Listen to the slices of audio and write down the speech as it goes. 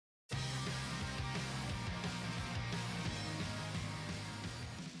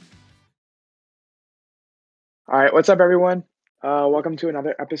All right, what's up, everyone? Welcome to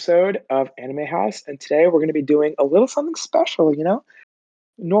another episode of Anime House, and today we're going to be doing a little something special.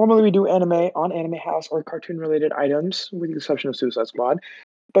 Normally we do anime on Anime House or cartoon-related items, with the exception of Suicide Squad.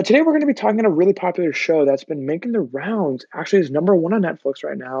 But today we're going to be talking about a really popular show that's been making the rounds. Actually, is number one on Netflix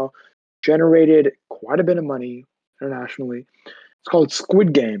right now. Generated quite a bit of money internationally. It's called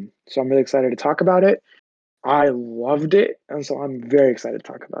Squid Game, so I'm really excited to talk about it. I loved it, and so I'm very excited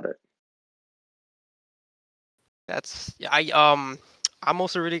to talk about it. That's yeah, I'm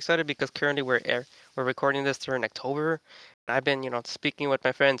also really excited because currently we're recording this during October, and I've been speaking with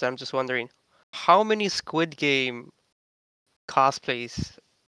my friends. I'm just wondering how many Squid Game cosplays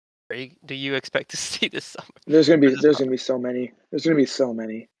do you expect to see this summer There's gonna or be this there's month? gonna be so many. There's gonna be so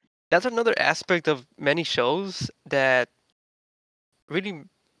many. That's another aspect of many shows that really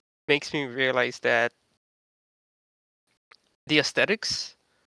makes me realize that the aesthetics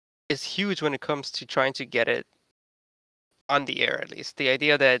is huge when it comes to trying to get it on the air, at least. The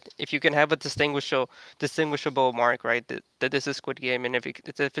idea that if you can have a distinguishable mark, right, that this is Squid Game, and if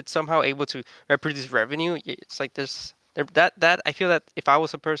it's somehow able to reproduce revenue, it's like that I feel that if I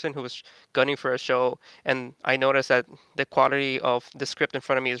was a person who was gunning for a show and I noticed that the quality of the script in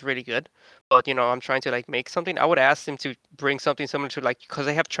front of me is really good, but I'm trying to like make something, I would ask them to bring something similar to, like, because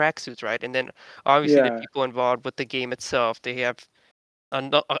they have tracksuits, right, and then obviously the Yeah, people involved with the game itself, they have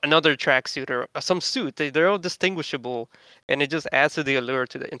another tracksuit or some suit. They're all distinguishable, and it just adds to the allure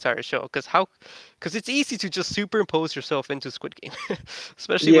to the entire show. Because it's easy to just superimpose yourself into Squid Game,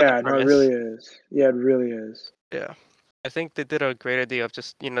 especially with the yeah, no, it really premise. is. Yeah, it really is. Yeah, I think they did a great idea of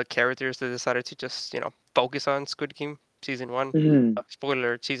just characters that decided to just focus on Squid Game season one. Hmm. Spoiler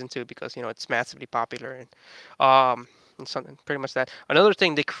alert, season two, because it's massively popular and something pretty much that. Another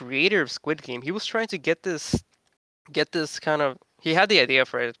thing, the creator of Squid Game, he was trying to get this kind of, he had the idea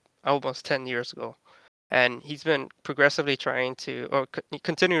for it almost 10 years ago, and he's been progressively trying to, or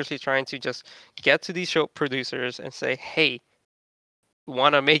continuously trying to, just get to these show producers and say, hey,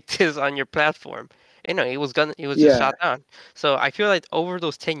 want to make this on your platform. He was just Yeah, shot down. So I feel like over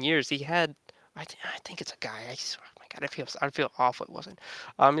those 10 years he had, I think it's a guy. Oh my god, I feel awful it wasn't.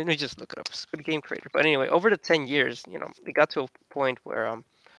 Let me just look it up. Squid Game creator. But anyway, over the 10 years, they got to a point where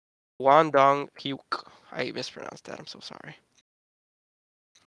Wan Dong Hyuk, I mispronounced that, I'm so sorry.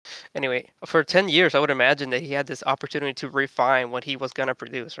 Anyway, for 10 years, I would imagine that he had this opportunity to refine what he was gonna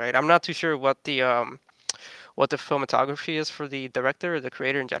produce, right? I'm not too sure what the filmography is for the director or the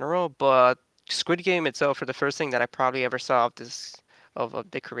creator in general, but Squid Game itself, for the first thing that I probably ever saw of this of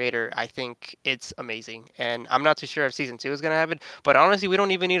the creator, I think it's amazing. And I'm not too sure if season two is gonna have it, but honestly, we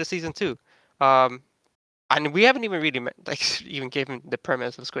don't even need a season two. Um, and we haven't even really like even given the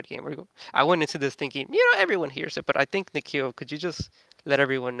premise of Squid Game. I went into this thinking, everyone hears it, but I think Nikhil, could you just let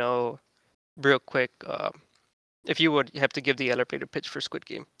everyone know real quick, if you would have to give the elevator pitch for Squid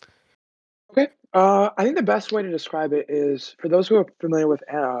Game? okay. I think the best way to describe it is for those who are familiar with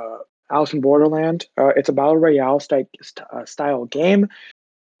Alice in Borderland. It's a battle royale style game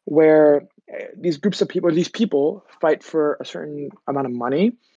where these groups of people, these people, fight for a certain amount of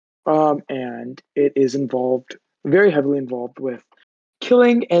money, and it is involved, very heavily involved with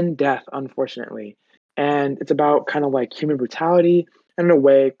killing and death, unfortunately. And it's about kind of like human brutality and, in a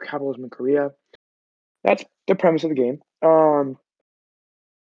way, capitalism in Korea. That's the premise of the game.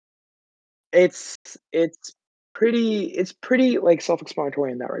 It's it's pretty like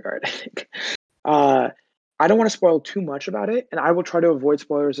self-explanatory in that regard, I think. Uh, I don't want to spoil too much about it, and I will try to avoid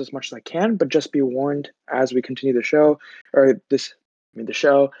spoilers as much as I can. But just be warned as we continue the show, or this, I mean, the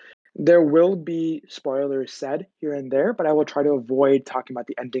show. There will be spoilers said here and there, but I will try to avoid talking about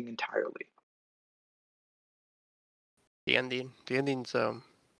the ending entirely. The ending's I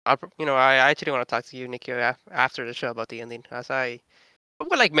actually want to talk to you, Nikhil, after the show about the ending, as well,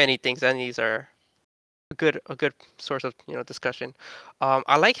 like many things, endings are a good source of discussion.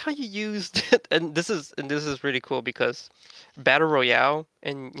 I like how you used and this is really cool because battle royale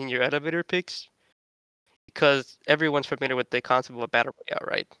in your elevator pitch, because everyone's familiar with the concept of a battle royale,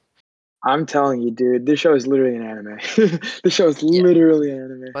 right? I'm telling you, dude, this show is literally an anime. This show is Yeah, literally an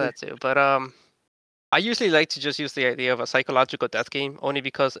well, anime. that too. But I usually like to just use the idea of a psychological death game, only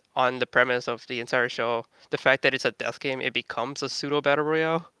because on the premise of the entire show, the fact that it's a death game, it becomes a pseudo battle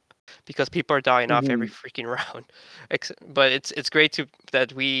royale because people are dying off every Hmm. freaking round. But it's great to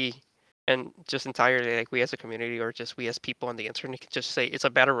that we, and just entirely, like, we as a community or just we as people on the internet, can just say it's a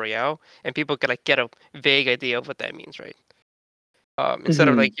battle royale, and people can like get a vague idea of what that means, right? Instead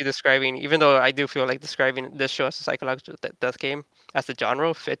of Mhm. like you describing, even though I do feel like describing this show as a psychological death game as the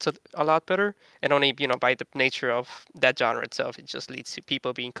genre fits a lot better, and only by the nature of that genre itself, it just leads to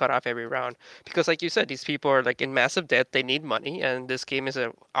people being cut off every round. Because like you said, these people are like in massive debt, they need money, and this game is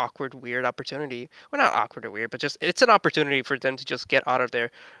a awkward, weird opportunity. Well, not awkward or weird, but just it's an opportunity for them to just get out of their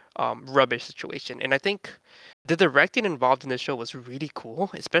rubbish situation. And I think the directing involved in this show was really cool,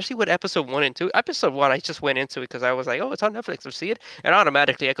 especially with episode 1 and 2. Episode 1, I just went into it because I was like, "Oh, it's on Netflix. Let's see it." And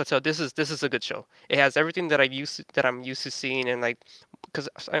automatically, I could tell this is a good show. It has everything that I'm used to seeing, and like, because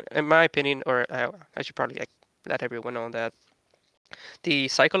in my opinion, or I should probably like, let everyone know that the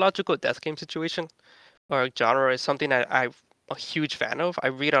psychological death game situation or genre is something that I'm a huge fan of. I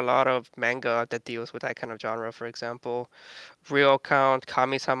read a lot of manga that deals with that kind of genre. For example, Real Count,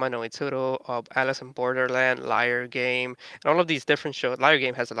 Kami-sama no Itsuro, Alice in Borderland, Liar Game, and all of these different shows. Liar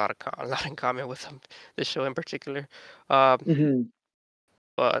Game has a lot in common with this show in particular. Um, Mhm.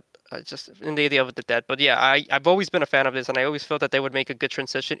 but just in the idea of the dead. But yeah, I've always been a fan of this, and I always felt that they would make a good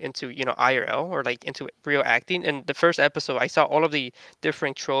transition into IRL or like into real acting. And the first episode, I saw all of the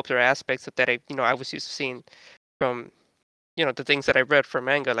different tropes or aspects of that I was used to seeing from the things that I read from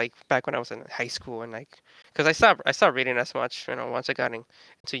manga like back when I was in high school and like because I stopped reading as much once I got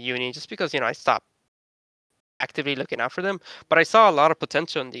into uni just because I stopped actively looking out for them. But I saw a lot of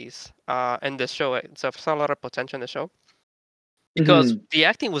potential in these in this show. So I saw a lot of potential in the show because Mhm. the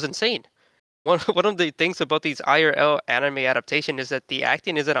acting was insane. One of the things about these IRL anime adaptation is that the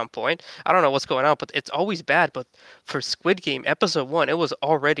acting isn't on point. I don't know what's going on, but it's always bad. But for Squid Game episode 1, it was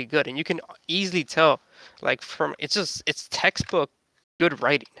already good, and you can easily tell, like from it's textbook good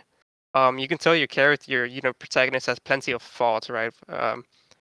writing. You can tell your character, your protagonist has plenty of faults, right?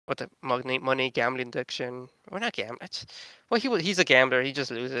 With the money gambling addiction, or not gambling. Well, he's a gambler. He just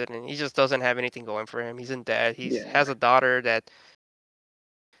loses it, and he just doesn't have anything going for him. He's in debt. He Yeah. has a daughter that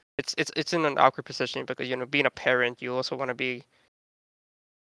it's in an awkward position because being a parent, you also want to be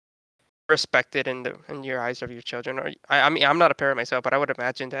respected in your eyes of your children. Or I mean, I'm not a parent myself, but I would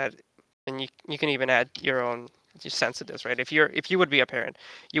imagine that, and you can even add your own sense to this, right? If you would be a parent,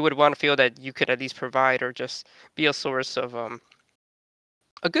 you would want to feel that you could at least provide or just be a source of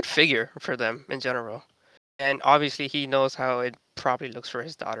a good figure for them in general. And obviously, he knows how it probably looks for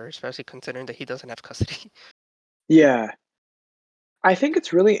his daughter, especially considering that he doesn't have custody. Yeah. I think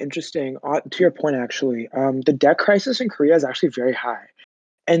it's really interesting, to your point, actually. The debt crisis in Korea is actually very high.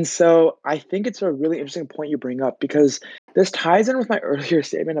 And so I think it's a really interesting point you bring up because this ties in with my earlier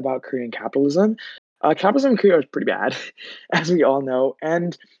statement about Korean capitalism. Capitalism in Korea is pretty bad, as we all know.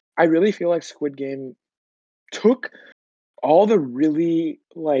 And I really feel like Squid Game took all the really,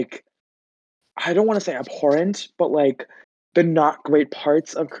 like, I don't want to say abhorrent, but like the not great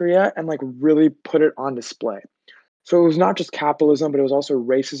parts of Korea and like really put it on display. So it was not just capitalism, but it was also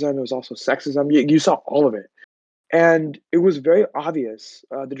racism, it was also sexism. You saw all of it. And it was very obvious.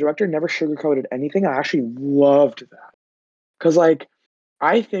 The director never sugarcoated anything. I actually loved that. Because, like,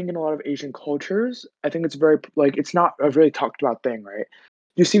 I think in a lot of Asian cultures, I think it's very, like, it's not a really talked about thing, right?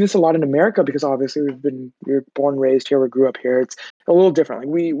 You see this a lot in America because obviously we're born, raised here, we grew up here. It's a little different.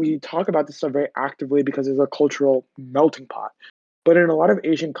 Like, we talk about this stuff very actively because it's a cultural melting pot. But in a lot of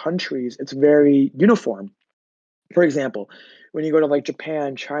Asian countries, it's very uniform. For example, when you go to like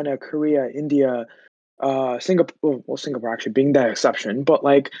Japan, China, Korea, India, Singapore, well, Singapore actually being the exception, but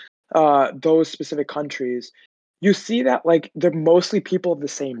like those specific countries, you see that like they're mostly people of the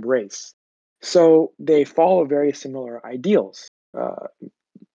same race, so they follow very similar ideals,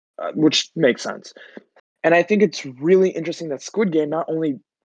 which makes sense. And I think it's really interesting that Squid Game not only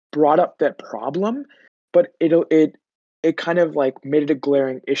brought up that problem, but it kind of like made it a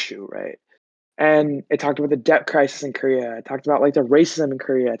glaring issue, right? And it talked about the debt crisis in Korea. It talked about like the racism in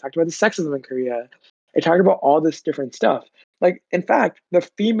Korea. It talked about the sexism in Korea. It talked about all this different stuff. Like, in fact, the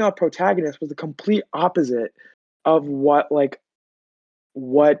female protagonist was the complete opposite of what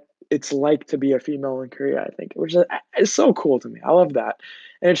it's like to be a female in Korea, I think, which is so cool to me. I love that.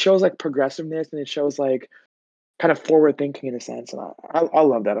 And it shows like progressiveness and it shows like kind of forward thinking in a sense. And I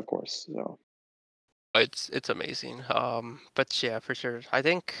love that, of course. So, It's amazing. But yeah, for sure. I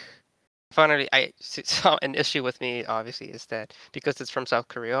think finally saw an issue with me. Obviously, is that because it's from South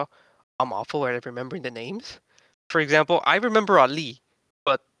Korea, I'm awful at remembering the names. For example, I remember Ali,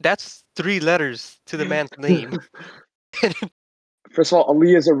 but that's 3 letters to the man's name. first of all,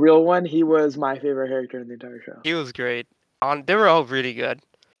 Ali is a real one. He was my favorite character in the entire show. He was great. On They were all really good.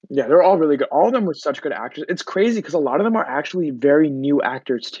 Yeah, they're all really good. All of them were such good actors. It's crazy because a lot of them are actually very new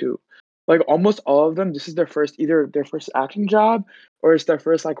actors too. Like almost all of them, this is their first either their first acting job or it's their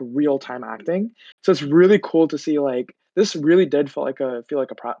first like real time acting. So it's really cool to see like this really did feel like a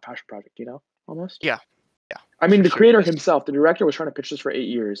passion project, almost. Yeah, yeah, I mean, for the sure. creator 'Cause himself, the director was trying to pitch this for 8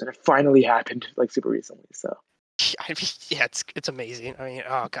 years, and it finally happened like super recently. So, I mean, yeah, it's amazing. I mean,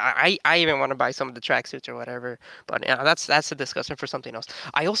 oh god, I even want to buy some of the tracksuits or whatever. But yeah, that's a discussion for something else.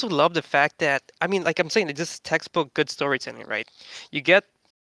 I also love the fact that I mean, like I'm saying, it's just textbook good storytelling, right? You get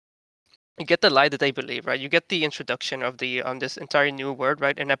you get the lie that they believe, right? You get the introduction of the this entire new world,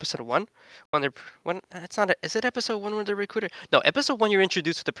 right? In episode one, when they're when it's not is it episode one when they're recruited? No, episode one you're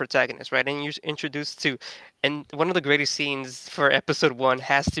introduced to the protagonist, right? And you're introduced to, and one of the greatest scenes for episode one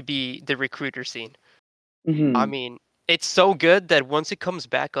has to be the recruiter scene. I hmm mean, it's so good that once it comes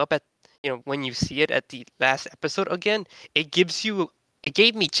back up at when you see it at the last episode again, it gives you it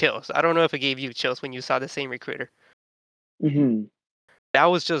gave me chills. I don't know if it gave you chills when you saw the same recruiter. hmm That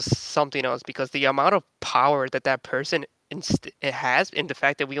was just something else because the amount of power that that person it has, and the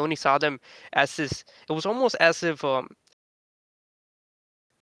fact that we only saw them as this, it was almost as if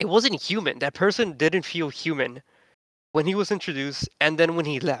it wasn't human. That person didn't feel human when he was introduced, and then when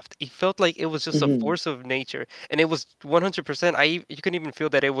he left, it felt like it was just a hmm force of nature, and it was 100%. You couldn't even feel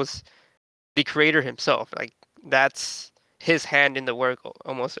that it was the creator himself. Like that's his hand in the work,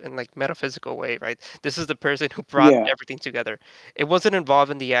 almost in like metaphysical way, right? This is the person who brought Yeah. everything together. It wasn't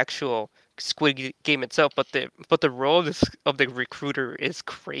involved in the actual Game itself, but the role of the recruiter is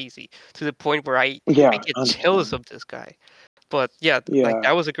crazy to the point where I Yeah. get chills 100%. of this guy. But yeah, like Yeah.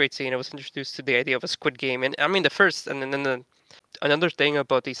 that was a great scene. I was introduced to the idea of a Squid Game, and I mean the first, and then another thing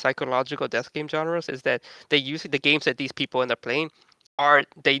about the psychological death game genres is that they use the games that these people end up playing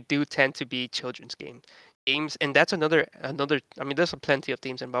they do tend to be children's games, and that's another. I mean, there's plenty of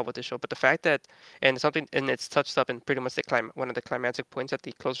themes involved with the show, but the fact that and it's touched up in pretty much one of the climatic points at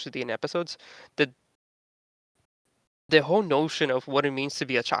the closer to the end episodes, the the whole notion of what it means to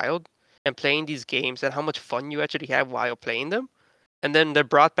be a child and playing these games and how much fun you actually have while playing them, and then they're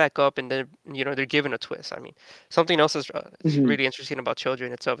brought back up and then they're given a twist. I mean, something else is hmm really interesting about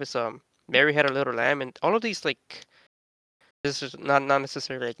children itself is Mary Had a Little Lamb, and all of these like this is not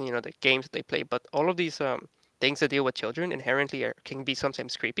necessarily like the games that they play, but all of these things that deal with children inherently can be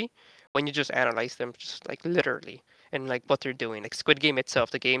sometimes creepy when you just analyze them just like literally and like what they're doing. Like Squid Game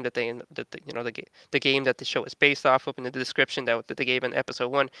itself, the game that the game that the show is based off of, and the description that they gave in episode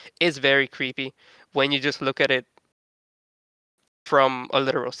one is very creepy when you just look at it from a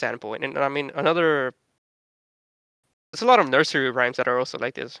literal standpoint. And I mean another there's a lot of nursery rhymes that are also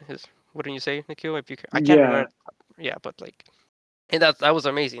like this. Wouldn't you say, Nikhil? If I can't Yeah. remember. Yeah, but like, and that was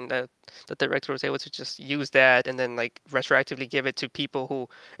amazing that the director was able to just use that and then like retroactively give it to people who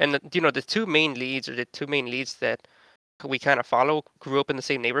and the two main leads or the two main leads that we kind of follow grew up in the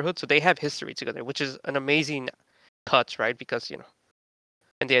same neighborhood, so they have history together, which is an amazing touch, right? Because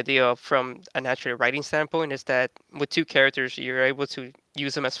and the idea of from a natural writing standpoint is that with two characters you're able to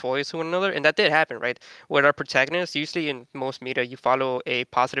use them as foils to one another, and that did happen, right? With our protagonist, usually in most media you follow a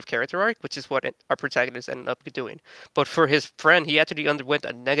positive character arc, which is what our protagonist ended up doing. But for his friend, he actually underwent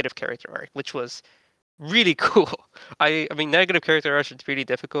a negative character arc, which was really cool. I mean, negative character arcs are really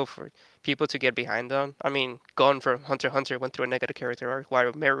difficult for people to get behind on. I mean, Gon from Hunter x Hunter went through a negative character arc,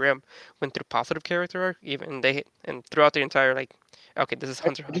 while Miriam went through positive character arc. Even they and throughout the entire like, okay, this is I,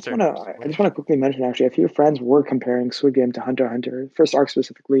 Hunter x I just Hunter want to I just lineage. want to quickly mention actually a few friends were comparing Squid Game to Hunter x Hunter, first arc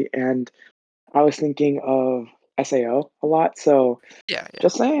specifically, and I was thinking of SAO a lot. So Yeah, yeah.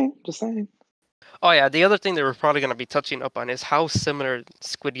 just saying, just saying. Oh yeah, the other thing that we're probably gonna be touching up on is how similar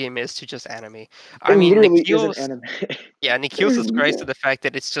Squid Game is to just anime. I It mean, literally is an anime. Nikhil subscribes to the fact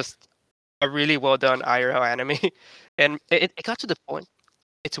that it's just a really well done IRL anime, and it got to the point.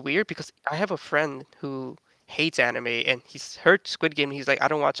 It's weird because I have a friend who hates anime and he's heard Squid Game and he's like, I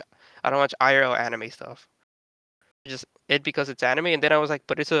don't watch IRL anime stuff. Just it because it's anime. And then I was like,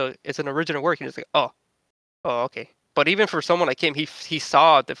 but it's an original work. And he's like, oh, okay. But even for someone like him, he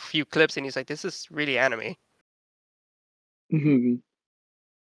saw the few clips and he's like, this is really anime. hmm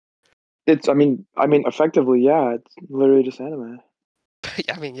I mean, effectively, yeah, it's literally just anime.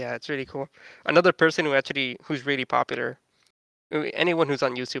 I mean, yeah, it's really cool. Another person who's really popular. Anyone who's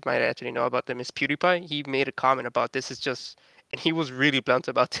on YouTube might actually know about them is PewDiePie. He made a comment about this is just, and he was really blunt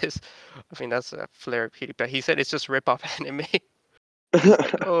about this. I mean, that's a flair of PewDiePie. He said it's just rip off anime. It's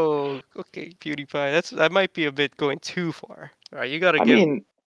like, oh, okay, PewDiePie. That might be a bit going too far. All right, you gotta I give. mean,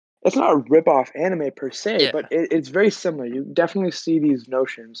 it's not a rip off anime per se, Yeah, but it's very similar. You definitely see these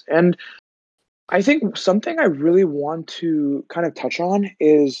notions. And I think something I really want to kind of touch on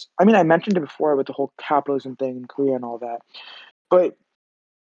is I mean, I mentioned it before with the whole capitalism thing in Korea and all that, but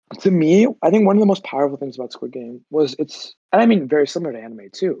To me, I think one of the most powerful things about Squid Game was it's, and I mean very similar to anime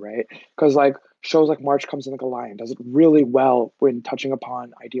too, right? Because like shows like March Comes in Like a Lion does it really well when touching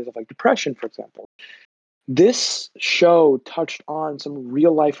upon ideas of like depression, for example. This show touched on some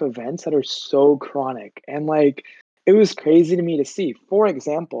real life events that are so chronic, and like it was crazy to me to see. For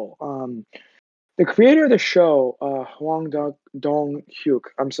example, the creator of the show, Dong Hyuk,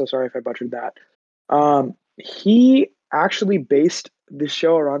 I'm so sorry if I butchered that. He actually based the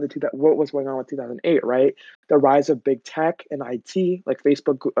show around what was going on with 2008, right? The rise of big tech and IT, like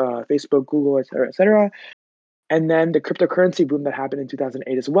Facebook, Google, et cetera, et cetera. And then the cryptocurrency boom that happened in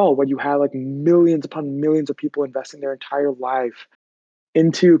 2008 as well, where you had like millions upon millions of people investing their entire life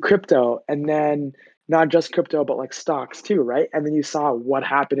into crypto, and then not just crypto but like stocks too, right? And then you saw what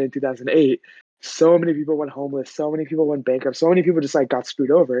happened in 2008. So many people went homeless, so many people went bankrupt, so many people just like got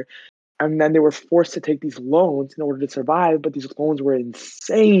screwed over, and then they were forced to take these loans in order to survive, but these loans were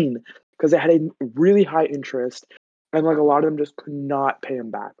insane because they had a really high interest, and like a lot of them just could not pay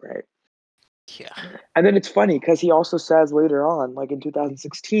them back, right? Yeah. And then it's funny because he also says later on, like in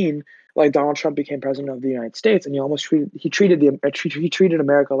 2016, like Donald Trump became president of the United States, and he treated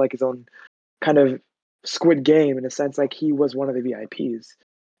America like his own kind of Squid Game, in a sense, like he was one of the VIPs,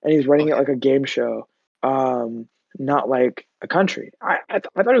 and he's running Oh it yeah. like a game show, not like a country. I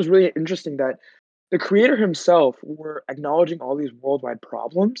thought it was really interesting that the creator himself were acknowledging all these worldwide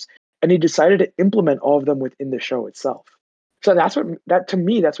problems, and he decided to implement all of them within the show itself. So that to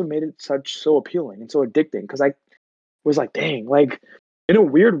me, that's what made it so appealing and so addicting, because I was like, dang, like in a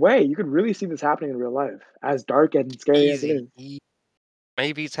weird way, you could really see this happening in real life, as dark and scary as it Easy. is.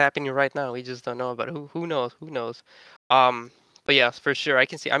 Maybe it's happening right now. We just don't know. But who knows? Who knows? Um, but yeah, for sure, I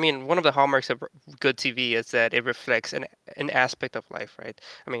can see. I mean, one of the hallmarks of good TV is that it reflects an aspect of life, right?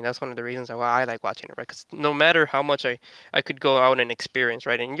 I mean, that's one of the reasons why I like watching it, right? Because no matter how much I could go out and experience,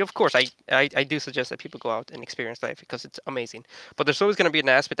 right? And of course, I do suggest that people go out and experience life because it's amazing. But there's always going to be an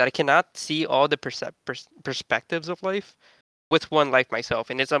aspect that I cannot see all the perspectives of life with one like myself.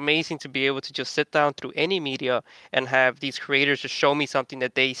 And it's amazing to be able to just sit down through any media and have these creators just show me something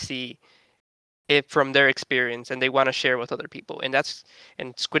that they see it from their experience and they want to share with other people. And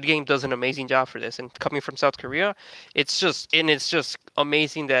Squid Game does an amazing job for this. And coming from South Korea, it's just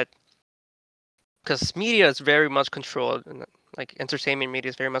amazing that because media is very much controlled and like entertainment media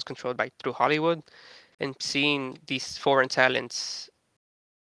is very much controlled by through Hollywood, and seeing these foreign talents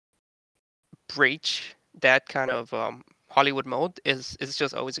breach that kind of Hollywood mode is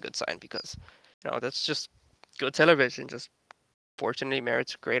just always a good sign because that's just good television. Just fortunately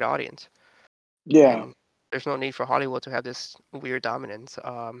merits a great audience, Yeah. and there's no need for Hollywood to have this weird dominance.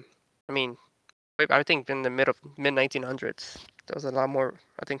 I mean, I think in the mid 1900s there was a lot more.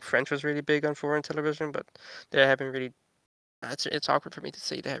 I think French was really big on foreign television, but they haven't really. It's awkward for me to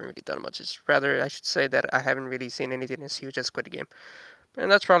say they haven't really done much. It's rather I should say that I haven't really seen anything as huge as Squid Game.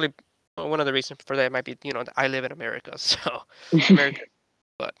 And that's probably one of the reasons for that might be that I live in America, so America.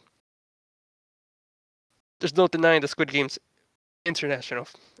 But there's no denying the Squid Game's international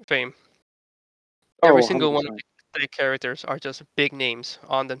fame. Every Oh, single one of 100%. the characters are just big names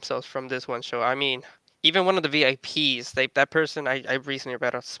on themselves from this one show. I mean, even one of the VIPs, that person, I recently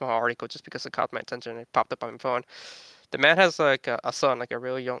read a small article just because it caught my attention. It popped up on my phone. The man has like a son, like a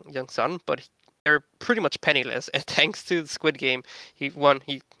really young son, but they're pretty much penniless. And thanks to the Squid Game, he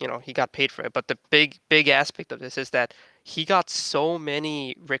got paid for it. But the big aspect of this is that he got so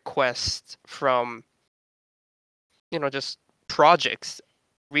many requests from just projects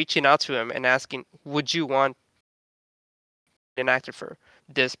reaching out to him and asking, "Would you want an actor for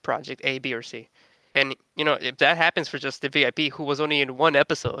this project A, B, or C?" And if that happens for just the VIP who was only in one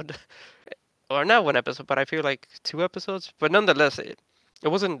episode, or not one episode, but I feel like two episodes. But nonetheless, it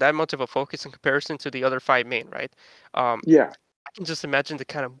wasn't that much of a focus in comparison to the other five main, right? Um, Yeah. I can just imagine the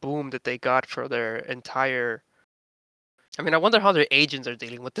kind of boom that they got for their entire. I mean, I wonder how their agents are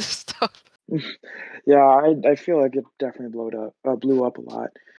dealing with this stuff. Yeah, I feel like it definitely blew up a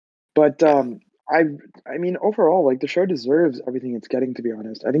lot. But Yeah, I I mean overall, like the show deserves everything it's getting. To be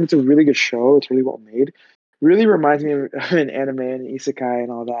honest, I think it's a really good show. It's really well made. Really reminds me of an anime and isekai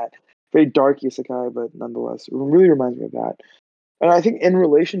and all that. Very dark isekai, but nonetheless, it really reminds me of that. And I think in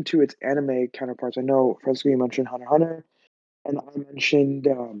relation to its anime counterparts, I know Francisco, you mentioned Hunter x Hunter, and I mentioned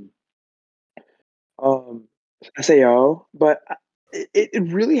um, SAO, but it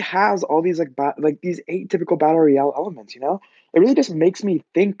really has all these like these atypical battle royale elements. It really just makes me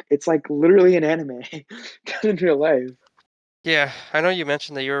think it's like literally an anime done in real life. yeah. I know you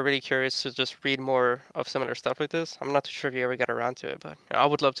mentioned that you were really curious to just read more of similar stuff like this. I'm not too sure if you ever get around to it, but I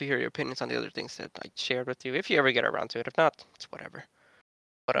would love to hear your opinions on the other things that I shared with you if you ever get around to it. If not, it's whatever.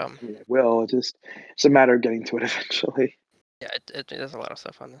 But I mean, it will. It's a matter of getting to it eventually. yeah, there's a lot of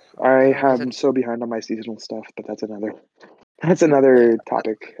stuff on I what was it? am so behind on my seasonal stuff, but that's Yeah, another I,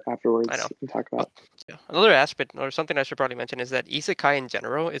 topic I know. afterwards we talk But about. yeah, another aspect or something I should probably mention is that isekai in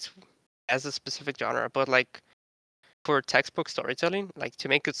general, it's as a specific genre, but like for textbook storytelling, like to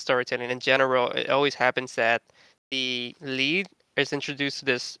make good storytelling in general, it always happens that the lead is introduced to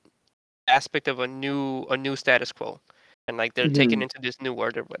this aspect of a new status quo, and like they're taken Hmm. into this new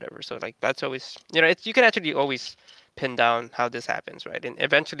world or whatever. So like that's always it's you can actually always pin down how this happens, right? And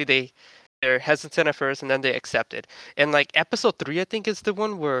eventually they're hesitant at first and then they accept it. And like episode 3, I think is the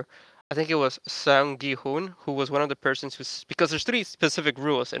one where I think it was Sang Gi-hoon who was one of the persons who's because there's three specific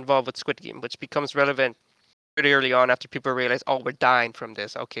rules involved with Squid Game, which becomes relevant pretty early on after people realize, oh, we're dying from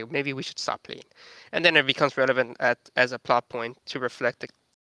this. Okay, maybe we should stop playing, and then it becomes relevant as a plot point to reflect the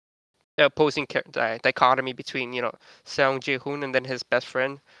opposing dichotomy between Song Ji-hoon and then his best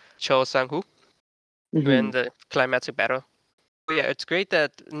friend Cho Sang-hoo in Hmm. the climatic battle. But yeah, it's great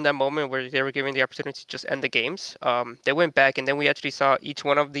that in that moment where they were given the opportunity to just end the games, they went back and then we actually saw each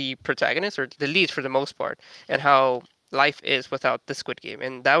one of the protagonists or the leads for the most part and how life is without the Squid Game.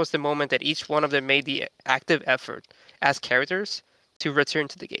 And that was the moment that each one of them made the active effort as characters to return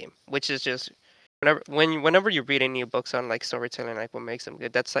to the game, which is just whenever you read any books on like storytelling, like what makes them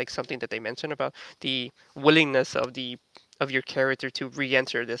good, that's like something that they mention about the willingness of your character to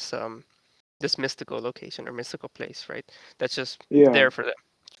re-enter this mystical location or mystical place, right? That's just Yeah. there for them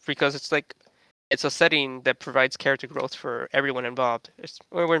because it's a setting that provides character growth for everyone involved.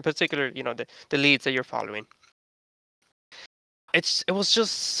 Or in particular, the leads that you're following. It was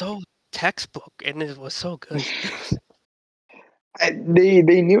just so textbook and it was so good.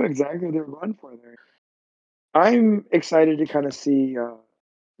 They knew exactly what they were going for there. I'm excited to kind of see the,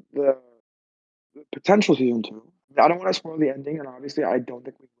 the potential season two. I don't want to spoil the ending, and obviously, I don't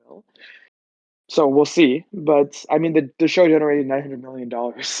think we will. So we'll see. But I mean, the show generated $900 million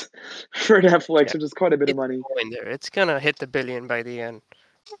for Netflix, Yeah, which is quite a bit of it's money. going there. It's gonna hit the billion by the end.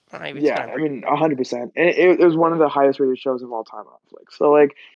 Maybe it's Yeah, gonna I break. mean, 100%. And it was one of the highest rated shows of all time on Netflix. So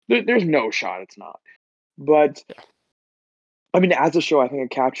like, there's no shot it's not. But Yeah, I mean, as a show, I think it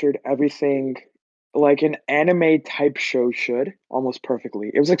captured everything like an anime type show should almost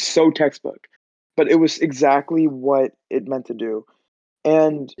perfectly. It was like so textbook, but it was exactly what it meant to do.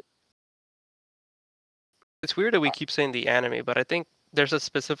 And it's weird that we keep saying the anime, but I think there's a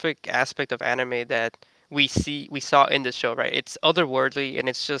specific aspect of anime that we saw in the show, right? It's otherworldly and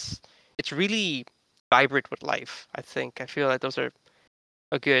it's really vibrant with life. I feel like those are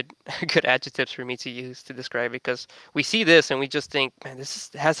a good good adjectives for me to use to describe it because we see this and we just think, man,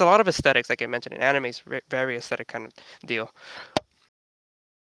 has a lot of aesthetics, like I mentioned. In anime is very aesthetic kind of deal.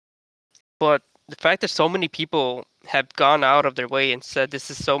 But the fact that so many people have gone out of their way and said this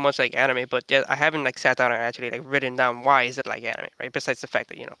is so much like anime, but yet I haven't like sat down and actually like written down why is it like anime, right? Besides the fact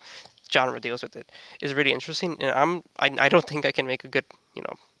that genre deals with it is really interesting, and I don't think I can make a good you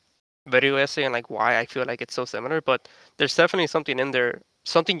know video essay on like why I feel like it's so similar, but there's definitely something in there,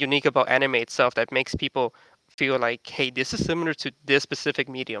 something unique about anime itself that makes people feel like, hey, this is similar to this specific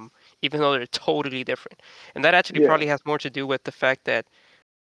medium, even though they're totally different. And that actually yeah. probably has more to do with the fact that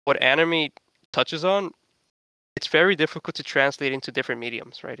what anime touches on, it's very difficult to translate into different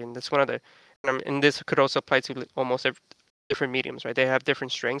mediums, right? And that's one of the, and this could also apply to almost different mediums, right? They have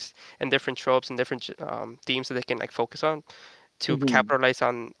different strengths and different tropes and different themes that they can like focus on to Hmm. capitalize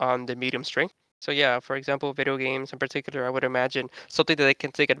on the medium strength. So yeah, for example, video games in particular, I would imagine something that they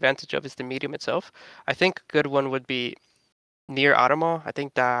can take advantage of is the medium itself. I think a good one would be Near Automata. I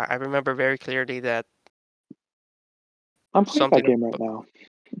think that I remember very clearly that I'm playing that something game right now.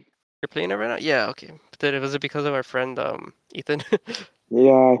 you're playing it right now. Yeah, okay. But then was it because of our friend Ethan?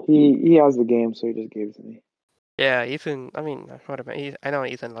 Yeah, he has the game, so he just gave it to me. Yeah, Ethan. I mean, what about? I know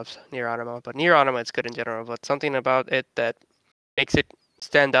Ethan loves Near Automata, but Near Automata is good in general. But something about it that makes it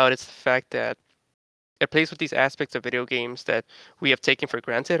stand out is the fact that it plays with these aspects of video games that we have taken for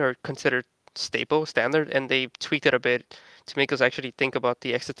granted or considered staple, standard, and they've tweaked it a bit to make us actually think about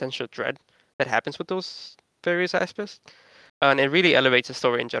the existential dread that happens with those various aspects. And it really elevates the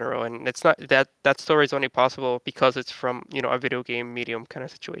story in general. And it's not that story is only possible because it's from a video game medium kind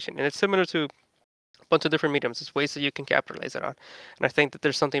of situation. And it's similar to a bunch of different mediums. It's ways that you can capitalize it on. And I think that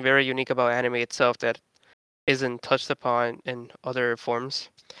there's something very unique about anime itself that isn't touched upon in other forms.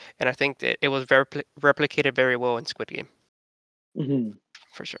 And I think that it was replicated very well in Squid Game, Hmm.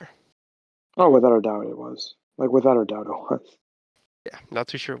 for sure. Oh, without a doubt, it was. Like without a doubt, it was. Yeah, not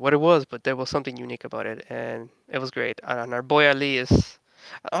too sure what it was, but there was something unique about it, and it was great. And our boy Ali is,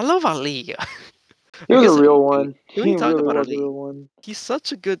 I love Ali. He was a Because real can one. we He talk really about was a Ali? real one. He's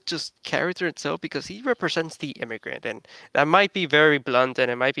such a good just character itself because he represents the immigrant, and that might be very blunt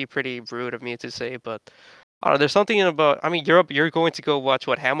and it might be pretty rude of me to say, but I don't know. There's something about. I mean, You're going to go watch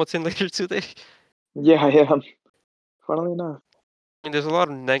what Hamilton later today. Yeah, yeah. Funnily enough. I mean, there's a lot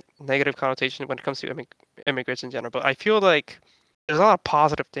of negative connotation when it comes to immigrants in general, but I feel like there's a lot of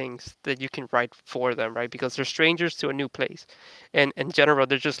positive things that you can write for them, right? Because they're strangers to a new place, and in general,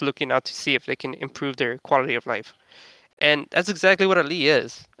 they're just looking out to see if they can improve their quality of life. And that's exactly what Ali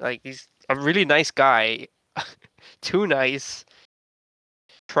is. Like he's a really nice guy, too nice,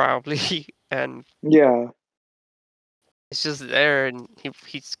 probably, and Yeah. it's just there, and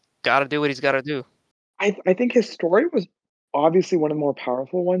he's got to do what he's got to do. I think his story was obviously one of the more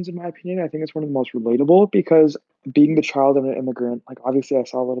powerful ones in my opinion. I think it's one of the most relatable because being the child of an immigrant, like obviously I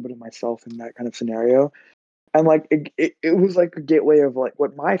saw a little bit of myself in that kind of scenario. And like it was like a gateway of like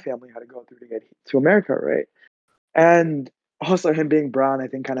what my family had to go through to get to America, right? And also him being brown, I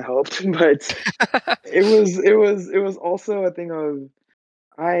think kind of helped. But it was also a thing of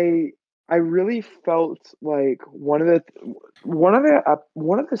I I really felt like one of the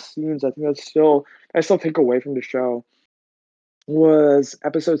scenes I think I still take away from the show was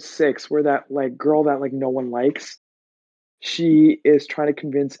episode 6 where that like girl that like no one likes, she is trying to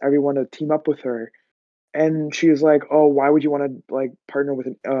convince everyone to team up with her. And she was like, "Oh, why would you want to like partner with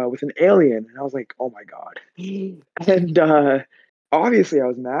an alien?" And I was like, "Oh my god!" And obviously, I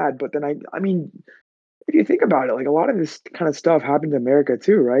was mad. But then I mean, if you think about it, like a lot of this kind of stuff happened in America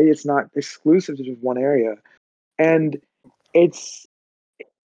too, right? It's not exclusive to just one area. And it's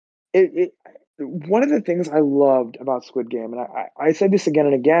it one of the things I loved about Squid Game, and I said this again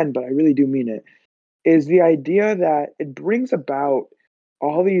and again, but I really do mean it, is the idea that it brings about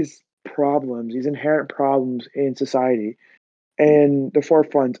all these problems, these inherent problems in society in the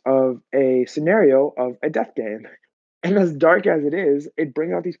forefront of a scenario of a death game. And as dark as it is, it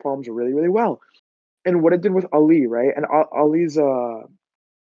brings out these problems really, really well. And what it did with Ali, right? And Ali's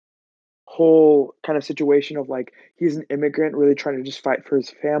whole kind of situation of like he's an immigrant really trying to just fight for his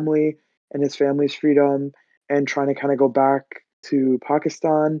family and his family's freedom and trying to kind of go back to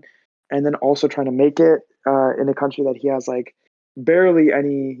Pakistan and then also trying to make it in a country that he has like barely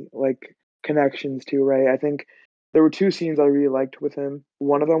any like connections to, right? I think there were two scenes I really liked with him.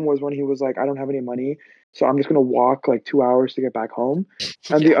 One of them was when he was like, I don't have any money, so I'm just gonna walk like 2 hours to get back home.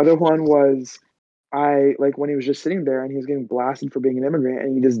 And Yeah, the other one was I like when he was just sitting there and he was getting blasted for being an immigrant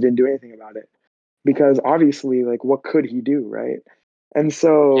and he just didn't do anything about it because obviously like what could he do, right? And yeah.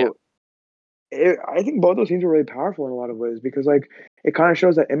 so I think both those scenes were really powerful in a lot of ways because like it kind of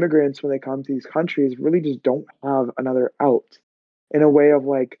shows that immigrants when they come to these countries really just don't have another out in a way of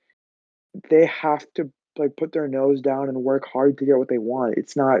like they have to like put their nose down and work hard to get what they want.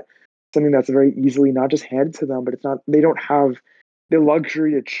 It's not something that's very easily not just handed to them, but it's not they don't have the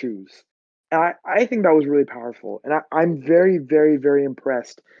luxury to choose. And I think that was really powerful. And I'm very, very, very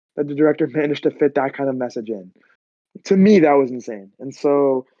impressed that the director managed to fit that kind of message in. To me, that was insane. And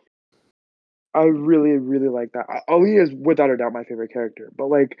so I really, really like that. Ali is without a doubt my favorite character. But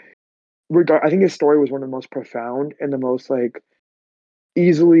like I think his story was one of the most profound and the most like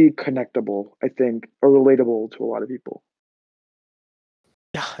easily connectable, I think, or relatable to a lot of people.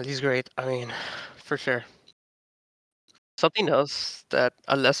 Yeah, he's great. I mean, for sure. Something else that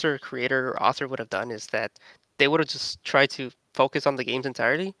a lesser creator or author would have done is that they would have just tried to focus on the games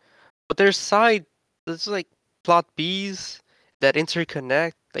entirely. But there's like plot Bs that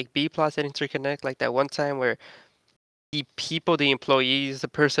interconnect, like B plots that interconnect, like that one time where the people, the employees, the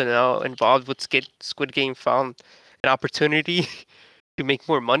personnel involved with Squid Game found an opportunity to make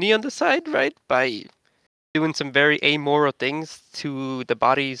more money on the side, right? By doing some very amoral things to the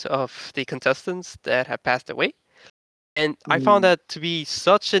bodies of the contestants that have passed away. And I found Mm, that to be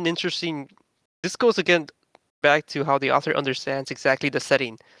such an interesting. This goes again back to how the author understands exactly the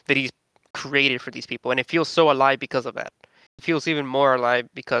setting that he's created for these people, and it feels so alive because of that. It feels even more alive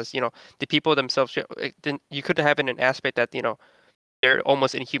because the people themselves. Then you could have an aspect that they're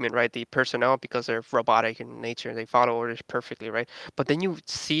almost inhuman, right? The personnel because they're robotic in nature, they follow orders perfectly, right? But then you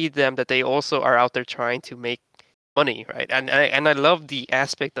see them that they also are out there trying to make money, right? And I love the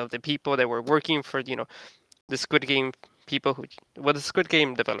aspect of the people that were working for the Squid Game people who, well, the Squid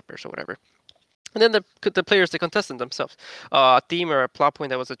Game developers or whatever. And then the players, the contestants themselves. A theme or a plot point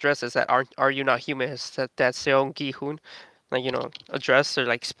that was addressed is that are you not human? Is that Seong Gi Hoon, like addressed or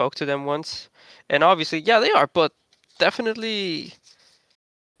like spoke to them once, and obviously yeah they are, but definitely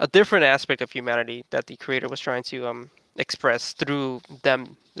a different aspect of humanity that the creator was trying to expressed through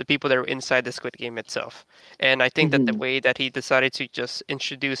them, the people that are inside the Squid Game itself. And I think that the Hmm. way that he decided to just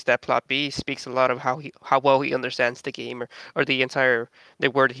introduce that plot B speaks a lot of how well he understands the game, or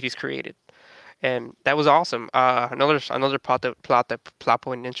the world he's created. And that was awesome. Another plot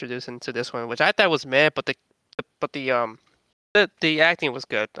point introduced into this one, which I thought was meh, but the acting was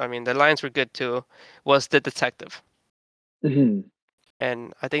good. I mean, the lines were good too. Was the detective, Hmm.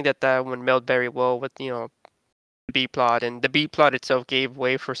 and I think that that one melded very well with the B plot, and the B plot itself gave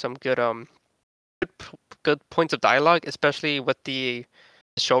way for some good points of dialogue, especially with the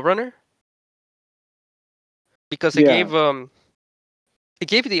showrunner, because Yeah. it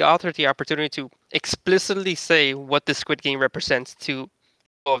gave the author the opportunity to explicitly say what the Squid Game represents to,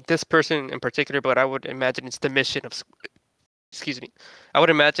 well, this person in particular, but I would imagine it's the mission of excuse me. I would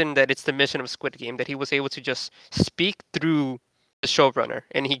imagine that it's the mission of Squid Game that he was able to just speak through the showrunner,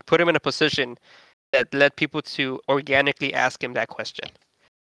 and he put him in a position that led people to organically ask him that question,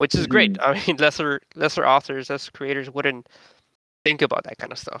 which is great. Hmm. I mean, lesser authors, lesser creators wouldn't think about that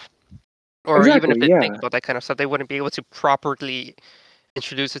kind of stuff, or even if Exactly. they think Yeah. about that kind of stuff, they wouldn't be able to properly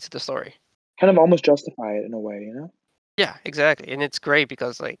introduce it to the story. Kind of almost justify it in a way, you know? Yeah, exactly, and it's great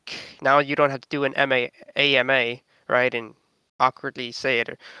because like now you don't have to do an AMA, right, and awkwardly say it,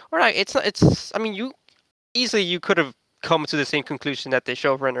 or like it's not. It's I mean you easily you could have come to the same conclusion that the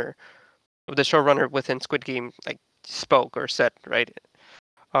showrunner within Squid Game like spoke or said, right?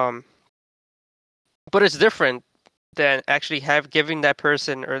 Um, but it's different than actually have giving that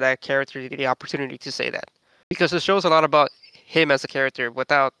person or that character the opportunity to say that, because it shows a lot about him as a character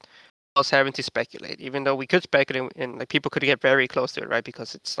without us having to speculate. Even though we could speculate and like people could get very close to it, right?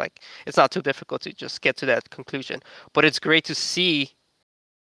 Because it's like it's not too difficult to just get to that conclusion. But it's great to see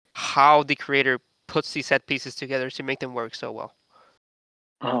how the creator puts these set pieces together to make them work so well.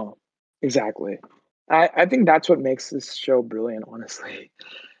 Oh, exactly. I think that's what makes this show brilliant, honestly.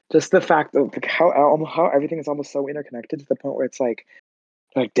 Just the fact of like how everything is almost so interconnected to the point where it's like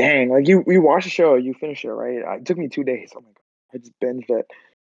dang, like you watch a show, you finish it, right? It took me 2 days. Oh my god, I just binged it,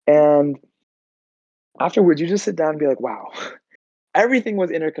 and afterwards you just sit down and be like, wow, everything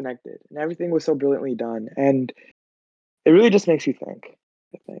was interconnected and everything was so brilliantly done, and it really just makes you think.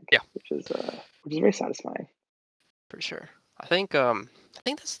 I think, Yeah, which is very satisfying. for sure. I think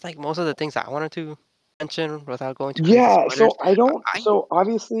that's like most of the things I wanted to mention without going too crazy Yeah, spoilers. so I don't I so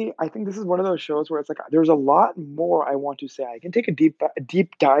obviously I think this is one of those shows where it's like there's a lot more I want to say. I can take a deep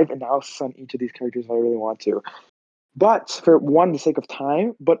dive analysis on each of these characters if I really want to. But for one, the sake of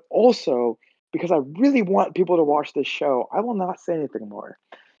time, but also because I really want people to watch this show, I will not say anything more.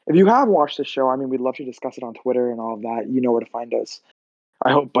 If you have watched the show, I mean, we'd love to discuss it on Twitter and all of that. You know where to find us.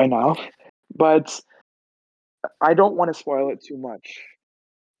 I hope by now. But I don't want to spoil it too much.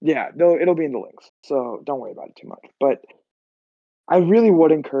 Yeah, no, it'll be in the links, so don't worry about it too much. But I really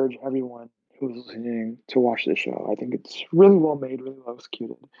would encourage everyone who's listening to watch this show. I think it's really well made, really well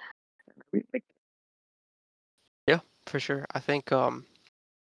executed. Like, Yeah, for sure. I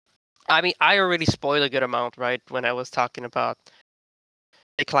mean I already spoiled a good amount, right, when I was talking about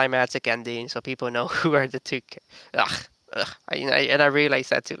the climatic ending, so people know who are the two. Ugh, and I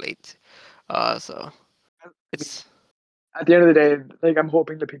realized that too late. So I mean, it's at the end of the day, like I'm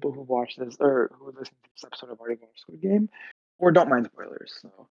hoping the people who watch this or who listen to this episode have already watched Squid Game or don't mind spoilers.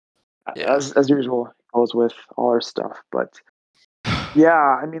 So yeah. as usual, it goes with all our stuff. But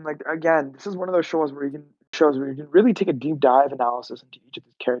yeah, I mean, like again, this is one of those shows where you can really take a deep dive analysis into each of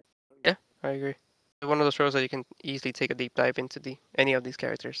these characters. Yeah, I agree. One of those shows that you can easily take a deep dive into the any of these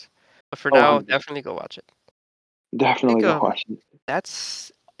characters. But for Oh, now, 100%. definitely go watch it. I Definitely think go watch it.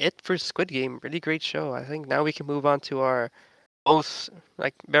 that's it for Squid Game. Really great show. I think now we can move on to our most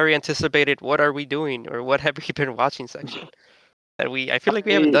like very anticipated "What are we doing?" or "What have we been watching?" section. That I feel like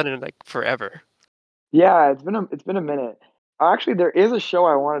we haven't I done it in like forever. Yeah, it's been a minute. Actually, there is a show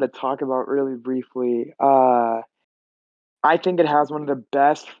I wanted to talk about really briefly. I think it has one of the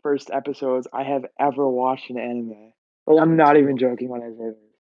best first episodes I have ever watched in anime. Like, I'm not even Ooh. joking when I say this.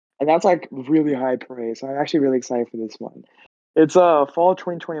 And that's like really high praise. So I'm actually really excited for this one. It's a fall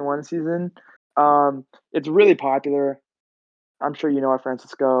 2021 season. It's really popular. I'm sure you know it,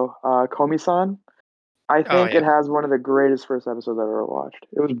 Francisco. Komi-san. I Oh think it yeah. has one of the greatest first episodes I've ever watched.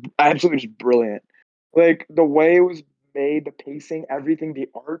 It was absolutely just brilliant. Like the way it was made, the pacing, everything, the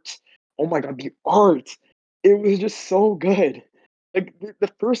art. Oh my god, the art! It was just so good. Like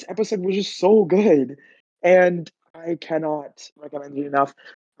the first episode was just so good, and I cannot recommend it enough.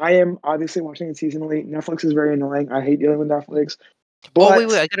 I am obviously watching it seasonally. Netflix is very annoying. I hate dealing with Netflix, Oh wait, wait!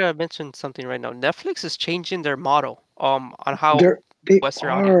 but I gotta mention something right now. Netflix is changing their model on how they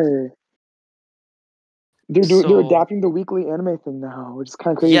Western audience. are they're So adapting the weekly anime thing now, which is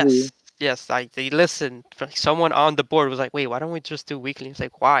kind of crazy. yes, yes, like they listened. Like someone on the board was like, "Wait, why don't we just do weekly?" It's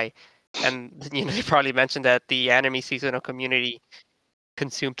like, why? And they probably mentioned that the anime seasonal community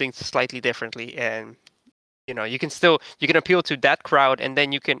consume things slightly differently, and you can appeal to that crowd, and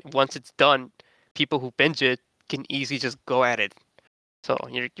then you can once it's done, people who binge it can easily just go at it. So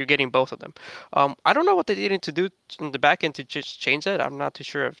you're getting both of them. I don't know what they needed to do in the back end to just change that. I'm not too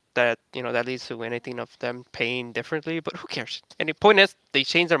sure if that that leads to anything of them paying differently, but who cares? And the point is they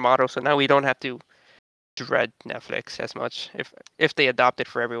changed their model, so now we don't have to dread Netflix as much if they adopt it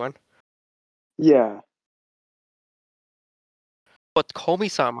for everyone. Yeah. But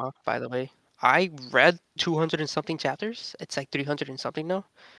Komi-sama, by the way, I read 200 and something chapters. It's like 300 and something now.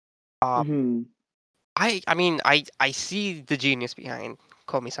 Um, Hmm. I see the genius behind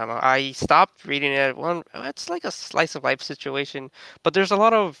Komi-sama. I stopped reading it at one. It's like a slice of life situation, but there's a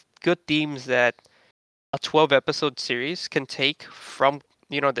lot of good themes that a 12 episode series can take from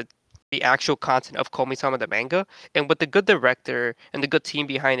the actual content of Komi-sama the manga, and with the good director and the good team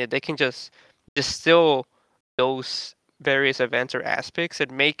behind it, they can just distill those various events or aspects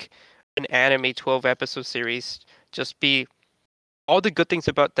and make an anime 12 episode series just be all the good things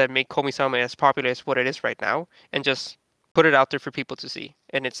about that make Komi-sama as popular as what it is right now, and just put it out there for people to see,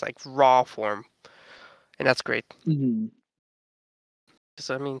 and it's like raw form, and that's great. Hmm. 'Cause,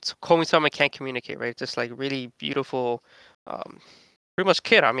 I mean, Komi-sama can't communicate, right? Just like really beautiful, um, pretty much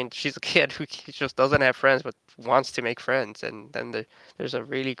kid. I mean, she's a kid who just doesn't have friends but wants to make friends, and then there's a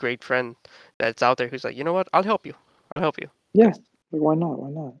really great friend that's out there who's like, you know what? I'll help you. I'll help you. Yeah. Because Like, why not? Why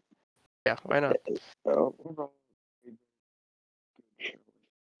not? yeah, why not? Overall,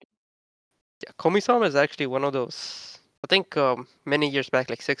 Yeah, Komi-sama is actually one of those. I think many years back,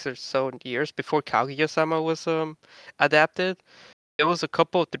 like 6 or so years before Kaguya-sama was adapted, there was a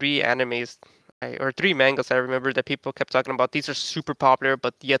couple, three animes or three mangas I remember that people kept talking about. These are super popular,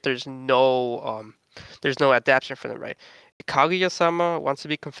 but yet there's no adaptation for them, right? Kaguya-sama wants to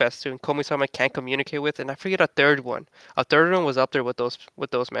be confessed to, and Komi-sama can't communicate with, and I forget a third one. A third one was up there with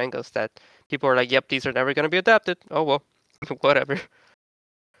those mangas that people are like, "Yep, these are never gonna be adapted." Oh well, whatever.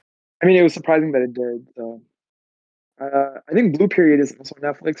 I mean, it was surprising that it did. So, I think Blue Period is also on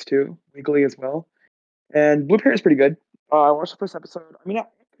Netflix too, weekly as well. And Blue Period is pretty good. I watched the first episode. I mean, I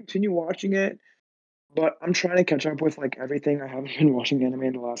continue watching it, but I'm trying to catch up with like everything. I haven't been watching anime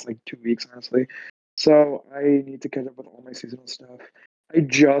in the last like 2 weeks, honestly. So I need to catch up with all my seasonal stuff. I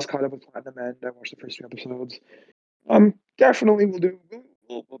just caught up with Platinum End. I watched the first 2 episodes. Definitely we'll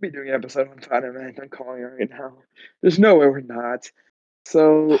be doing an episode on Platinum End. I'm calling it right now. There's no way we're not.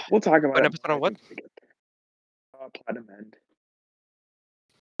 So we'll talk about An it episode more. on I what? think when we get there. Platinum End.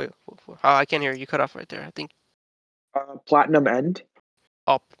 Wait, oh, I can't hear you. You cut off right there. I think. Platinum End.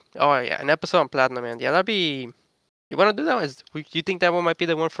 Oh, oh yeah, an episode on Platinum Man. Yeah, that'd be. You want to do that? You think that one might be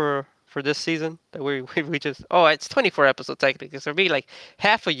the one for this season? That we just. Oh, it's 24 episodes technically, so it'll be like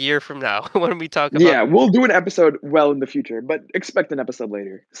half a year from now when we talk about. Yeah, we'll do an episode well in the future, but expect an episode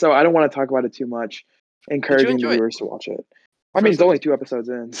later. So I don't want to talk about it too much, Did you encouraging the enjoy it? viewers to watch it. I mean, First it's only episode? 2 episodes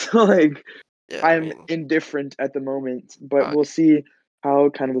in, so like Yeah, I I'm mean, indifferent at the moment, but we'll okay, see how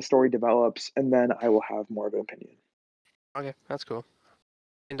kind of the story develops, and then I will have more of an opinion. okay, that's cool.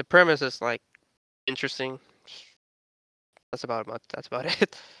 And the premise is like interesting. That's about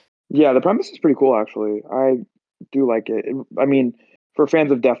it. Yeah, the premise is pretty cool, actually. I do like it. I mean, for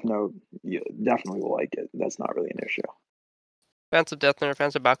fans of Death Note, you definitely will like it. That's not really an issue. Fans of Death Note,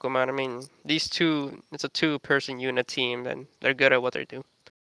 fans of Bakuman. I mean, these two. It's a two-person unit team, and they're good at what they do.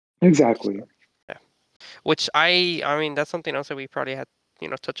 Exactly. So, yeah. Which I mean, that's something else that we probably had,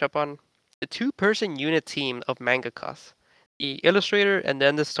 touch up on. The two-person unit team of mangakas, the illustrator and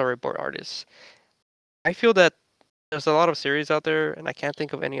then the storyboard artist. I feel that there's a lot of series out there, and I can't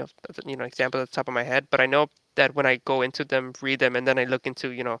think of any of examples at the top of my head. But I know that when I go into them, read them, and then I look into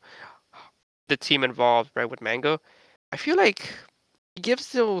the team involved, right, with manga, I feel like it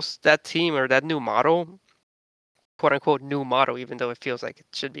gives those that team or that new model, quote unquote new model, even though it feels like it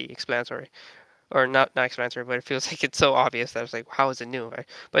should be explanatory or not explanatory, but it feels like it's so obvious that it's like, how is it new, right?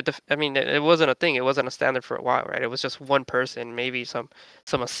 But I mean, it wasn't a thing. It wasn't a standard for a while, right? It was just one person, maybe some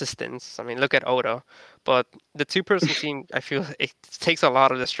assistants. I mean, look at Oda, but the two-person team, I feel it takes a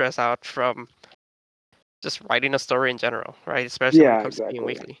lot of the stress out from just writing a story in general, right? Especially when it Yeah, comes to being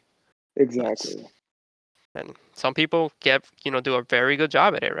exactly. weekly. That's Exactly. and some people do a very good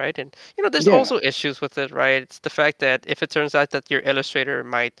job at it, right? And there's Yeah. also issues with it, right? It's the fact that if it turns out that your illustrator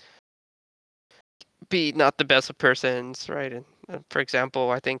might be not the best of persons, right? And for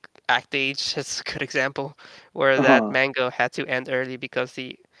example, I think Act Age is a good example where that Uh-huh. manga had to end early because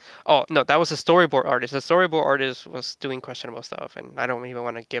Oh no, that was a storyboard artist. The storyboard artist was doing questionable stuff, and I don't even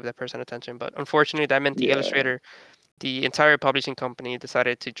want to give that person attention. But unfortunately, that meant the Yeah. illustrator, the entire publishing company,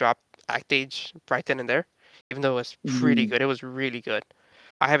 decided to drop Act Age right then and there, even though it was pretty Mhm. good. It was really good.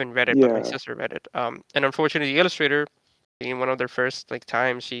 I haven't read it, but my Yeah. sister read it. And unfortunately, the illustrator, in one of their first like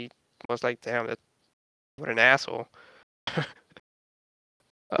times, she was like, "Damn, that what an asshole."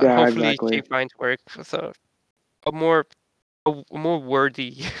 Yeah, Hopefully, she exactly. finds work with a more a more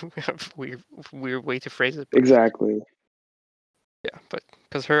worthy, weird weird way to phrase it, but Exactly. yeah, but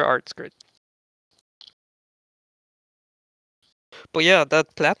because her art's great. But yeah,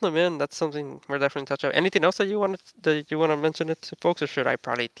 that platinum in, that's something we're definitely touch on. Anything else that you want to mention it to folks, or should I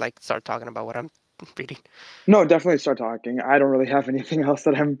probably like start talking about what I'm reading? No, definitely start talking. I don't really have anything else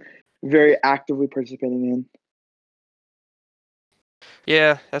that I'm very actively participating in.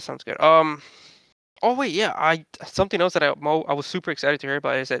 Yeah, that sounds good. Oh wait, yeah, I something else that I was super excited to hear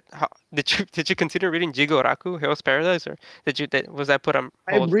about is that did you consider reading Jigoraku Hell's Paradise, or was that put on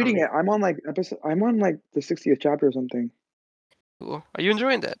I'm hold for reading me? it. I'm on like the 60th chapter or something. Cool. Are you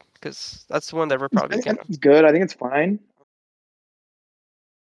enjoying that? Because that's the one that we're I probably think, I gonna. think it's good. I think it's fine.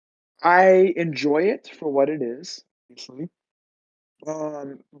 I enjoy it for what it is, obviously.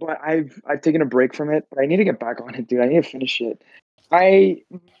 But I've taken a break from it, but I need to get back on it, dude. I need to finish it. I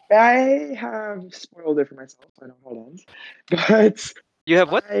I have spoiled it for myself. I know how it ends, but You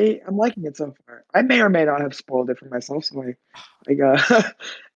have what? I'm liking it so far. I may or may not have spoiled it for myself, so I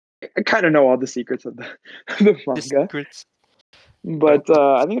I kind of know all the secrets of the the The manga, secrets. but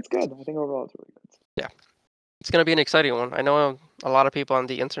I think it's good. I think overall it's really good. Yeah, it's gonna be an exciting one. I know a lot of people on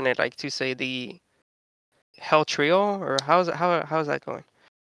the internet like to say the Hell Trio, or how's that going?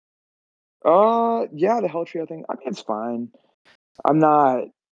 Yeah, the Hell Trio thing. I mean, it's fine. I'm not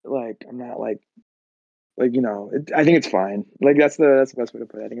I think it's fine. Like that's the best way to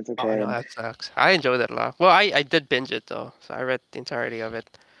put it. I think it's Oh okay. no, And that sucks. I enjoyed it a lot. Well, I did binge it though, so I read the entirety of it.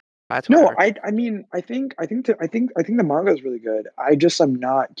 That's what I no, heard. I mean, I think the manga is really good. I just am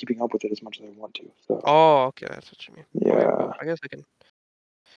not keeping up with it as much as I want to. So Oh, okay, that's what you mean. Okay, well, yeah. I guess I can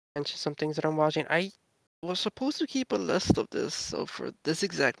mention some things that I'm watching. I was supposed to keep a list of this, so for this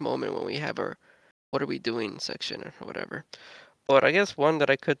exact moment when we have our "What are we doing" section or whatever. But I guess one that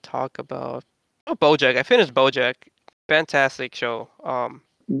I could talk about. Oh, BoJack. I finished BoJack. Fantastic show. One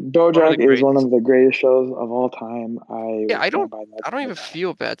of the BoJack is one greats. of the greatest shows of all time. I Yeah, will stand by that I don't right even now.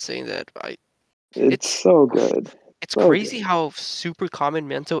 feel bad saying that. It's It's so good. it's So crazy good. how super common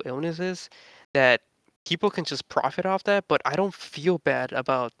mental illness is that people can just profit off that, but I don't feel bad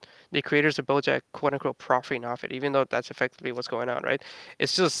about the creators of BoJack quote unquote profiting off it, even though that's effectively what's going on, right?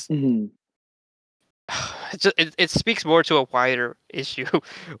 It's just Mhm. it speaks more to a wider issue,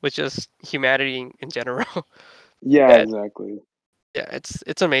 which is humanity in general. Yeah, That exactly. yeah,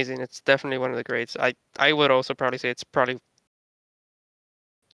 it's amazing. It's definitely one of the greats. I would also probably say it's probably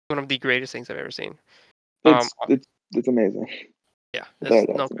one of the greatest things I've ever seen. Um, It's it's it's amazing. Yeah, there's Without a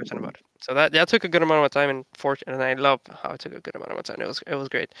doubt, no it's question amazing. about it. So that took a good amount of time and fortune, and I love how it took a good amount of my time. It was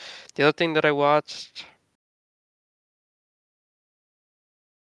great. The other thing that I watched,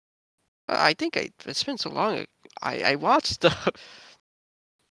 I think it's been so long. I watched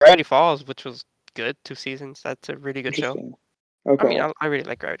Gravity Falls, which was good. 2 seasons. That's a really good show. Interesting. I mean, Okay. I really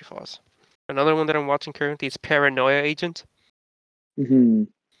like Gravity Falls. Another one that I'm watching currently is Paranoia Agent. Mhm.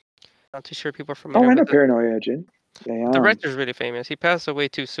 Not too sure people are Oh, familiar I with know it. Paranoia Agent. Yeah, The yeah. director's really famous. He passed away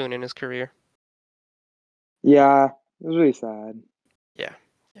too soon in his career. Yeah, it was really sad. Yeah,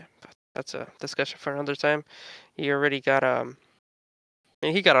 yeah. But that's a discussion for another time. He already got and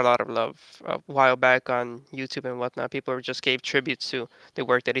he got a lot of love a while back on YouTube and whatnot. People just gave tributes to the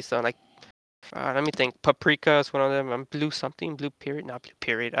work that he's done. Like, let me think. Paprika is one of them. Blue something, Blue Period, not Blue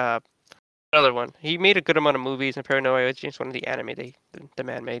Period. Another one. He made a good amount of movies, and Paranoia is just one of the anime the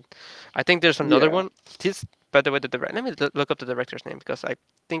man made. I think there's another Yeah. one. This, by the way, let me look up the director's name because I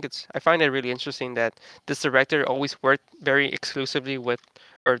find it really interesting that this director always worked very exclusively with,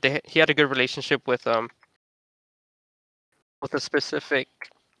 or he had a good relationship with a specific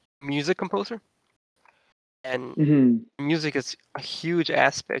music composer, and Mhm. music is a huge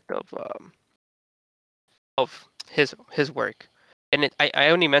aspect of his work. And I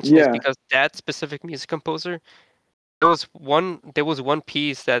only mention this Yeah. because that specific music composer, there was one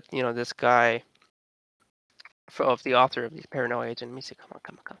piece that this guy of the author of the Paranoia Agent. Let me see, come on.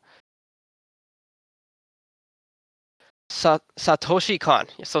 Satoshi Kon.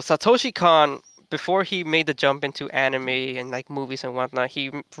 So Satoshi Kon, before he made the jump into anime and like movies and whatnot,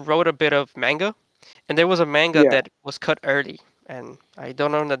 he wrote a bit of manga, and there was a manga Yeah. that was cut early, and I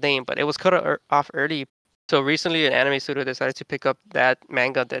don't know the name, but it was cut off early So recently, an anime studio decided to pick up that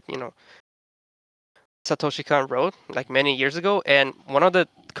manga that Satoshi Kon wrote like many years ago, and one of the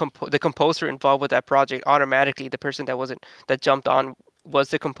composer involved with that project automatically the person that jumped on was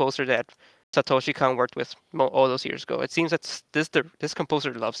the composer that Satoshi Kon worked with all those years ago. It seems that this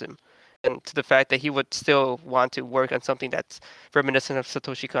composer loves him, and to the fact that he would still want to work on something that's reminiscent of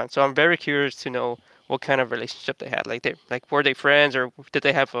Satoshi Kon. So I'm very curious to know what kind of relationship they had. Were they friends or did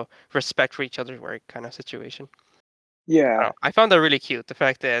they have a respect for each other's work kind of situation? I don't Yeah. know. I found that really cute. The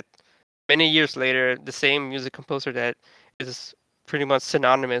fact that many years later, the same music composer that is pretty much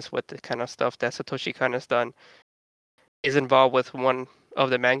synonymous with the kind of stuff that Satoshi Kon has done is involved with one of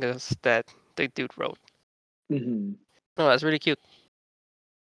the mangas that the dude wrote. Hmm. No, that's really cute.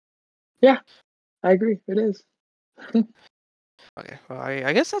 Yeah, I agree. It is. Okay, well,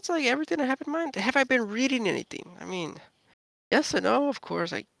 I guess that's like everything I have in mind. Have I been reading anything? I mean, yes and no, of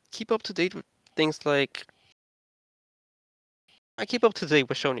course. Keep up to date with things like I keep up to date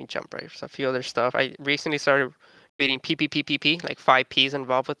with Shonen Jump, right? So a few other stuff. I recently started reading PPPPP, like five P's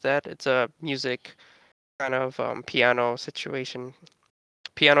involved with that. It's a music kind of piano situation,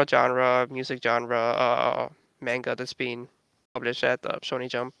 piano genre, music genre, manga that's being published at Shonen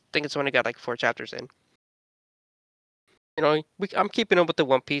Jump. I think it's only got like 4 chapters in. I'm keeping up with the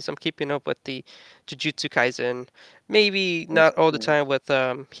One Piece. I'm keeping up with the Jujutsu Kaisen. Maybe That's not all the cool. time with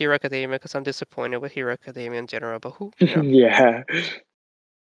Hero Academia because I'm disappointed with Hero Academia in general. But Yeah.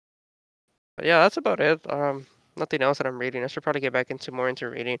 but yeah, that's about it. Nothing else that I'm reading. I should probably get back into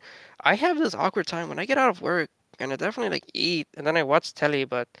reading. I have this awkward time when I get out of work and I definitely like eat and then I watch telly,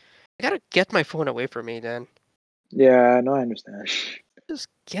 but I gotta get my phone away from me then. Yeah, no, I understand. It just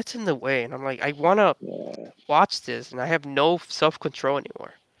gets in the way, and I'm like, I wanna Yeah. watch this, and I have no self control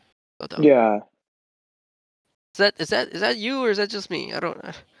anymore. So dumb. Yeah. Is that you or is that just me? I don't.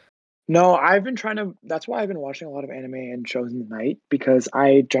 No, I've been trying to that's why I've been watching a lot of anime and shows in the night because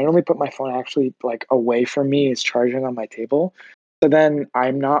I generally put my phone actually like away from me. It's charging on my table. So then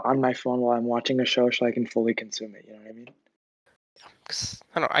I'm not on my phone while I'm watching a show so I can fully consume it, you know what I mean? 'Cause,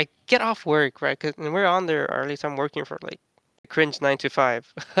 I don't know. I get off work right, and we're on there, or at least I'm working for like a cringe 9 to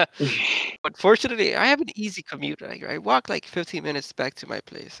 5. But fortunately, I have an easy commute. I walk like 15 minutes back to my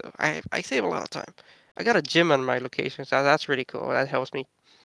place, so I save a lot of time. I got a gym on my location, so that's really cool. That helps me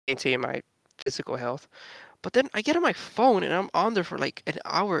maintain my physical health. But then I get on my phone and I'm on there for like an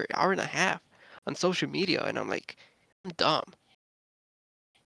hour, hour and a half on social media, and I'm like, I'm dumb.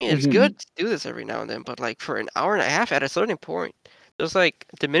 Yeah, it's Mhm. good to do this every now and then, but like for an hour and a half at a certain point, there's like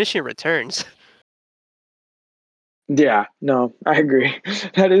diminishing returns. Yeah, no, I agree.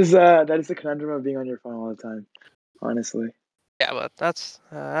 That is the conundrum of being on your phone all the time, honestly. Yeah, but that's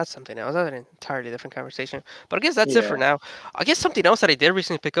something else. That's an entirely different conversation. But I guess that's it for Yeah. now. I guess something else that I did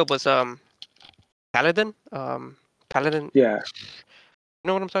recently pick up was Paladin. Paladin. Yeah. You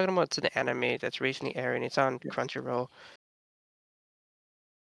know what I'm talking about? It's an anime that's recently airing. It's on Yes. Crunchyroll.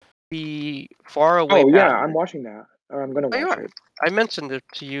 The Faraway Oh, yeah, I'm Paladin. watching that, or I'm gonna Oh, you watch are. it. I mentioned it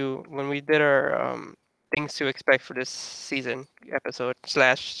to you when we did our things to expect for this season episode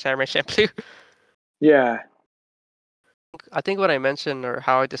slash Samurai Champloo. Yeah. I think what I mentioned or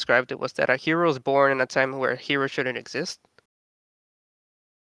how I described it was that a hero is born in a time where heroes shouldn't exist.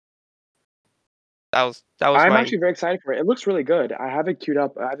 That was I'm my. actually very excited for it. It looks really good. I have it queued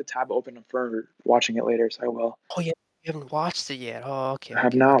up. I have a tab open for watching it later, so I will. Oh yeah, you haven't watched it yet. Oh, okay, I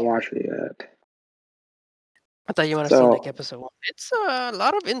have okay, not okay. watched it yet. I thought you might have seen like So, episode 1. It's a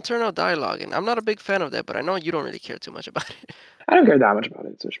lot of internal dialogue, and I'm not a big fan of that, but I know you don't really care too much about it. I don't care that much about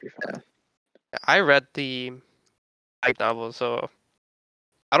it, so it should be Yeah. fine. I read the light novel, so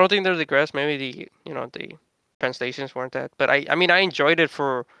I don't think there's regrets. Maybe the translations weren't that, but I mean I enjoyed it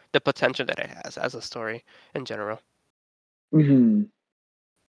for the potential that it has as a story in general. Mhm.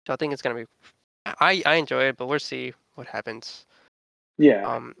 So I think it's gonna be. I enjoy it, but we'll see what happens. Yeah.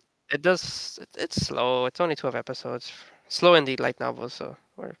 Um, it's slow. It's only 12 episodes. Slow in the light novel, so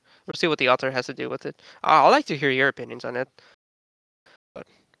we'll see what the author has to do with it. I'd like to hear your opinions on it, but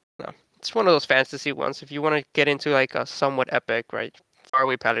no, it's one of those fantasy ones. If you want to get into like a somewhat epic, right?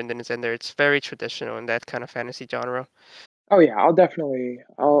 Faraway Paladin is in there. It's very traditional in that kind of fantasy genre. Oh, yeah, I'll definitely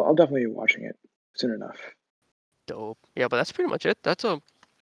be watching it soon enough. Dope. Yeah, but that's pretty much it. That's all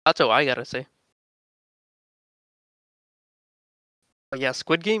I gotta say. But yeah,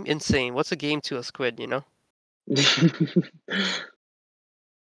 Squid Game, insane. What's a game to a squid? I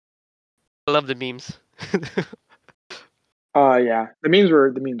love the memes. Yeah, the memes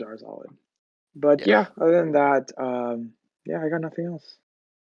are solid. But Yeah. yeah, other than that, yeah, I got nothing else.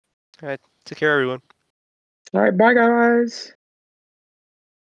 All right. Take care, everyone. All right, bye guys.